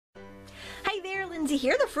Lindsay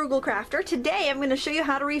here, the Frugal Crafter. Today I'm going to show you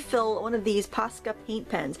how to refill one of these Posca paint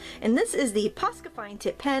pens. And this is the Posca Fine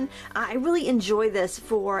Tip pen. I really enjoy this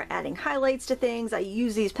for adding highlights to things. I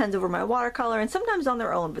use these pens over my watercolor and sometimes on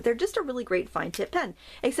their own, but they're just a really great fine tip pen.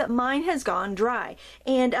 Except mine has gone dry.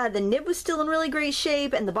 And the nib was still in really great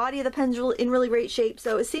shape and the body of the pen's in really great shape,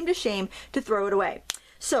 so it seemed a shame to throw it away.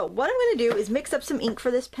 So what I'm going to do is mix up some ink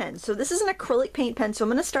for this pen. So this is an acrylic paint pen, so I'm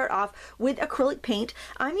going to start off with acrylic paint.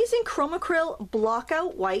 I'm using Chromacryl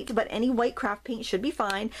Blockout White, but any white craft paint should be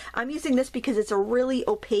fine. I'm using this because it's a really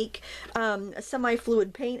opaque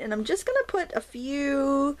semi-fluid paint, and I'm just going to put a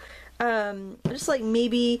few, just like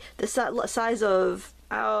maybe the size of,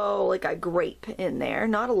 like a grape in there,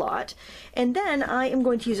 not a lot. And then I am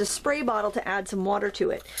going to use a spray bottle to add some water to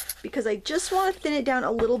it because I just want to thin it down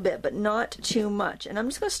a little bit, but not too much. And I'm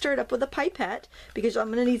just going to stir it up with a pipette because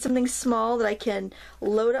I'm going to need something small that I can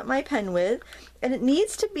load up my pen with. And it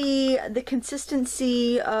needs to be the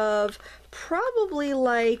consistency of probably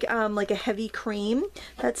like a heavy cream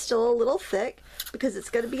that's still a little thick, because it's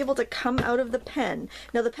going to be able to come out of the pen.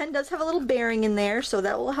 Now the pen does have a little bearing in there, so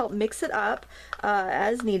that will help mix it up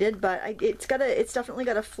as needed, but it's definitely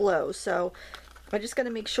got to flow, so I just got to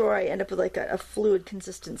make sure I end up with like a fluid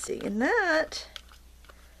consistency, and that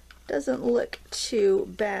doesn't look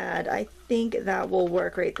too bad. I think that will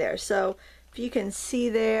work right there. So if you can see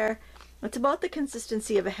there, it's about the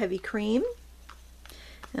consistency of a heavy cream.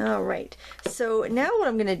 Alright, so now what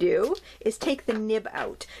I'm going to do is take the nib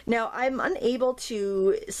out. Now I'm unable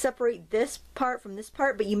to separate this part from this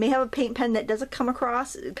part, but you may have a paint pen that doesn't come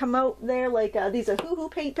out there, like these are Ohuhu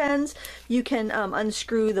paint pens. You can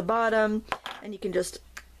unscrew the bottom and you can just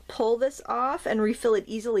pull this off and refill it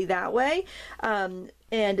easily that way.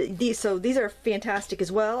 And these are fantastic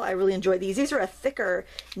as well. I really enjoy these. These are a thicker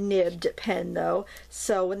nibbed pen though,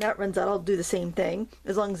 so when that runs out I'll do the same thing,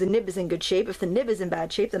 as long as the nib is in good shape. If the nib is in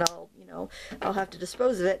bad shape, then I'll have to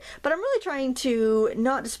dispose of it. But I'm really trying to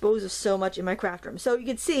not dispose of so much in my craft room. So you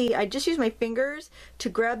can see I just use my fingers to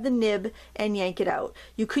grab the nib and yank it out.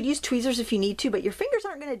 You could use tweezers if you need to, but your fingers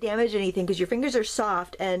aren't going to damage anything because your fingers are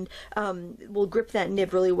soft and will grip that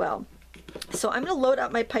nib really well. So I'm going to load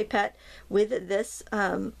up my pipette with this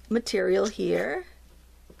material here,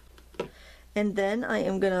 and then I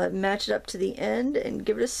am going to match it up to the end and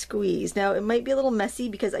give it a squeeze. Now it might be a little messy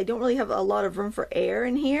because I don't really have a lot of room for air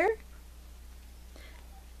in here,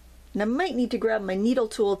 and I might need to grab my needle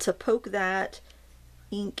tool to poke that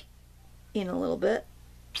ink in a little bit.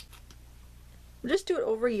 Just do it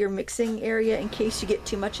over your mixing area in case you get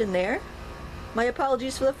too much in there. My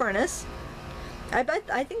apologies for the furnace.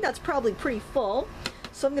 I think that's probably pretty full,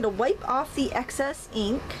 so I'm going to wipe off the excess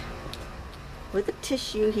ink with a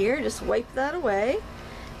tissue here. Just wipe that away,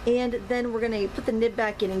 and then we're going to put the nib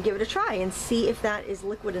back in and give it a try and see if that is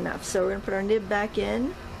liquid enough. So we're going to put our nib back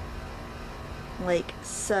in like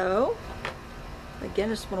so. Again,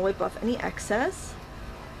 I just want to wipe off any excess,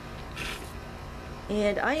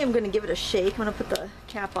 and I am going to give it a shake. I'm going to put the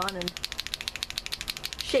cap on and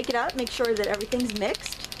shake it up, make sure that everything's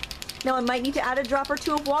mixed. Now I might need to add a drop or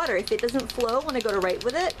two of water. If it doesn't flow when I go to write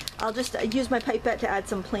with it, I'll just use my pipette to add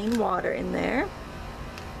some plain water in there.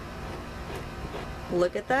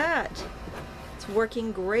 Look at that. It's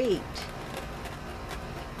working great.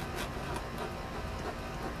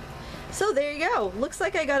 So there you go. Looks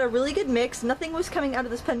like I got a really good mix. Nothing was coming out of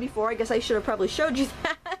this pen before. I guess I should have probably showed you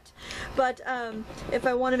that. But if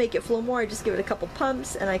I want to make it flow more, I just give it a couple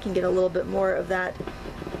pumps and I can get a little bit more of that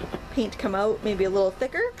paint come out, maybe a little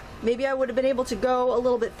thicker. Maybe I would have been able to go a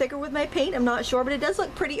little bit thicker with my paint, I'm not sure, but it does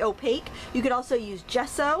look pretty opaque. You could also use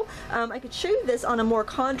gesso. I could show you this on a more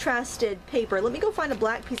contrasted paper. Let me go find a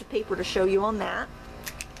black piece of paper to show you on that.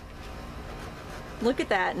 Look at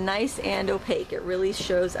that, nice and opaque. It really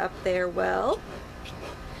shows up there well.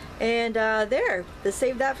 And there, to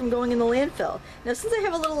save that from going in the landfill. Now since I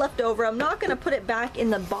have a little left over, I'm not going to put it back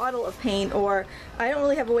in the bottle of paint, or I don't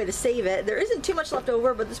really have a way to save it. There isn't too much left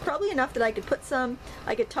over, but there's probably enough that I could put some,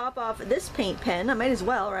 I could top off this paint pen. I might as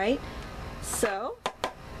well, right? So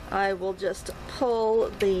I will just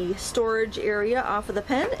pull the storage area off of the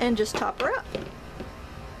pen and just top her up.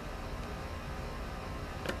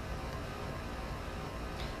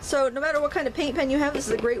 So no matter what kind of paint pen you have, this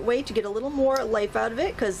is a great way to get a little more life out of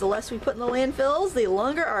it, because the less we put in the landfills, the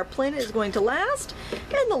longer our planet is going to last,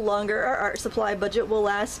 and the longer our art supply budget will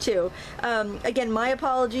last too. Again, my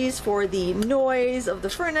apologies for the noise of the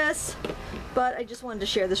furnace, but I just wanted to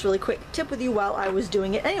share this really quick tip with you while I was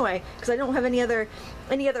doing it anyway, because I don't have any other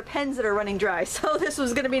pens that are running dry, so this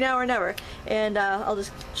was going to be now or never. And I'll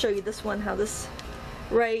just show you this one, how this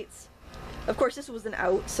writes. Of course, this was an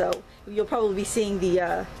out, so you'll probably be seeing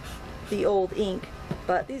the old ink.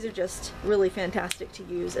 but these are just really fantastic to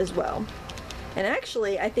use as well. And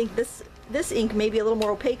actually, I think this ink may be a little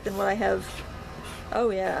more opaque than what I have. Oh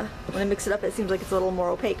yeah, when I mix it up it seems like it's a little more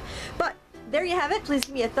opaque. But there you have it. Please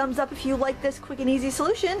give me a thumbs up if you like this quick and easy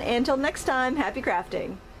solution, and until next time, happy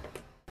crafting!